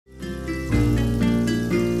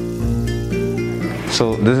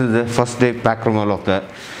So this is the first day pack removal of the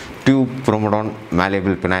tube Promedon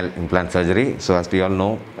malleable penile implant surgery. So as we all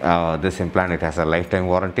know, this implant, it has a lifetime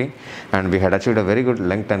warranty, and we had achieved a very good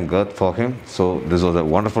length and girth for him. So this was a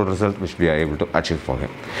wonderful result which we are able to achieve for him.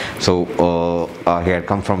 So he had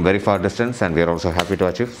come from very far distance, and we are also happy to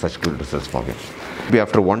achieve such good results for him.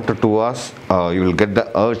 After 1 to 2 hours, you will get the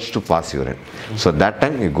urge to pass urine. So that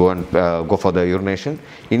time you go for the urination.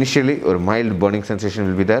 Initially, a mild burning sensation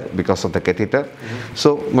will be there because of the catheter.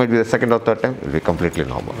 So might be the second or third time it will be completely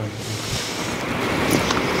normal.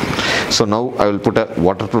 So now I will put a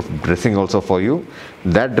waterproof dressing also for you.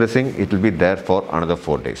 That dressing, it will be there for another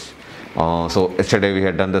 4 days. So yesterday we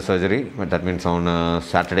had done the surgery, but that means on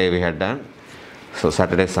Saturday we had done. So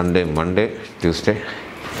Saturday, Sunday, Monday, Tuesday,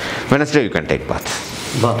 Wednesday you can take bath.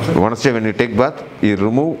 Wednesday when you take bath, you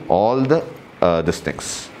remove all the these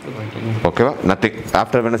things. Okay, nothing.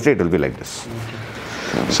 After Wednesday it will be like this.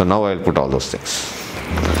 So now I will put all those things.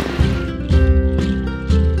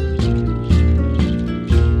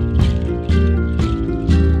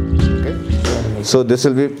 Okay. So this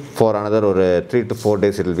will be for another 3 to 4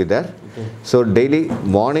 days it will be there. So daily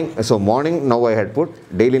morning, now I had put,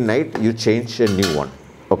 daily night you change a new one.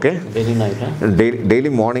 Okay, daily night, huh? Daily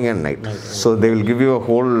morning and night. So they will give you a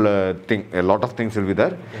whole thing, a lot of things will be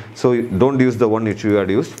there. So you don't use the one which you had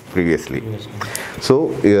used previously.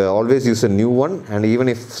 So always use a new one, and even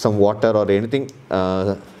if some water or anything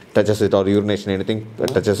touches it, or urination anything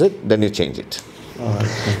touches it, then you change it.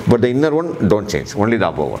 But the inner one don't change, only the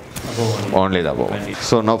above one. Only the above one.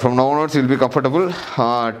 So now from now onwards you will be comfortable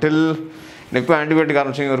till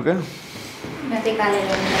antibiotic.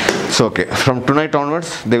 So okay, from tonight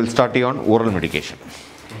onwards they will start you on oral medication.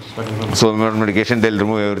 So oral medication, they will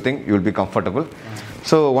remove everything, you will be comfortable.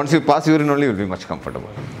 So once you pass urine only, you will be much comfortable.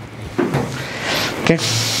 Okay.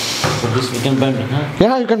 So this we can bend, huh?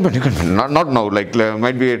 Yeah, you can bend. Not now, like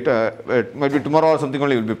might be tomorrow or something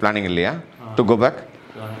only you will be planning Ilya to go back.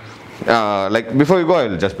 Like before you go, I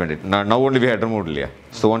will just bend it. Now only we had removed Ilya.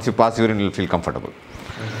 So once you pass urine, you will feel comfortable.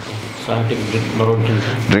 So I have to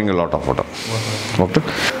drink a lot of water. Water?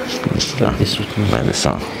 Like this. Like this.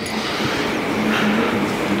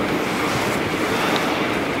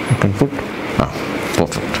 You can put.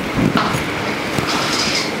 Perfect.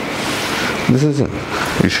 This is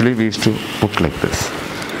usually we used to put like this.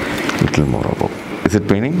 Little more above. Is it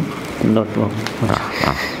paining? Not wrong.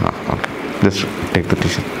 Okay. Just take the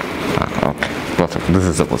t-shirt. Okay. Perfect. This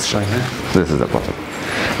is the position. This is the perfect.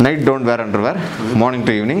 Night don't wear underwear. Morning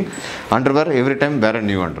to evening. Underwear every time wear a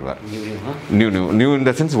new underwear. New in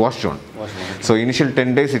the sense washed one. So initial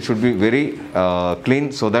 10 days it should be very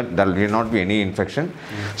clean, so that there will not be any infection.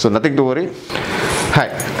 So nothing to worry. Hi,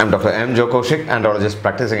 I'm Dr. Joe Kaushik, andrologist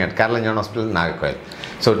practicing at Cleaveland Hospital, Nagarkoil.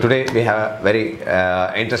 So today we have a very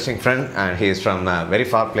interesting friend, and he is from a very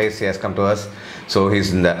far place. He has come to us. So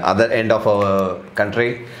he's in the other end of our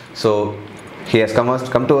country. So he has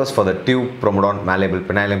come to us for the tube Promedon malleable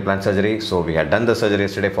penile implant surgery. So we had done the surgery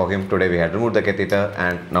yesterday for him. Today we had removed the catheter,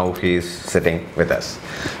 and now he is sitting with us.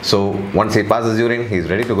 So once he passes urine, he is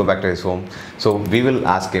ready to go back to his home. So we will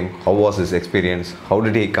ask him how was his experience, how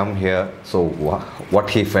did he come here, so what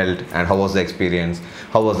he felt, and how was the experience,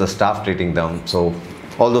 how was the staff treating them. So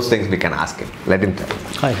all those things we can ask him. Let him tell.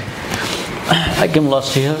 Hi, I came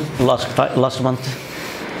last month.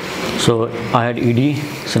 So I had ED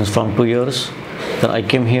since from 2 years. Then I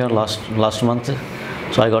came here last month.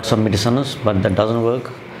 So I got some medicines, but that doesn't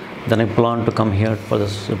work. Then I planned to come here for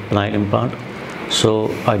this penile implant.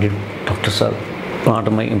 So I did Dr. Sir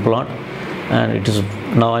plant my implant, and it is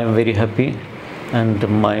now I am very happy, and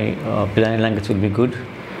my penile language will be good,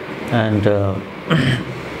 and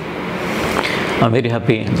I'm very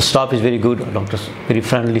happy. The staff is very good, doctor, very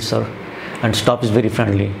friendly, sir, and staff is very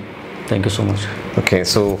friendly. Thank you so much. Okay,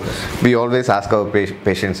 so we always ask our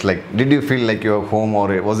patients, like, did you feel like you're home, or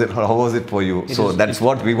how was it for you? So that's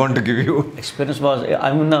what we want to give you. Experience was,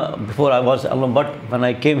 before I was alone, but when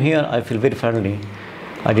I came here, I feel very friendly.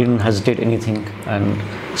 I didn't hesitate anything, and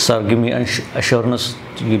sir give me assurance,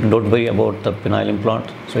 you don't worry about the penile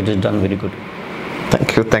implant. So it is done very good.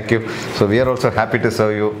 Thank you. So we are also happy to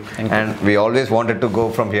serve you, and we always wanted to go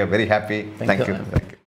from here very happy. Thank you.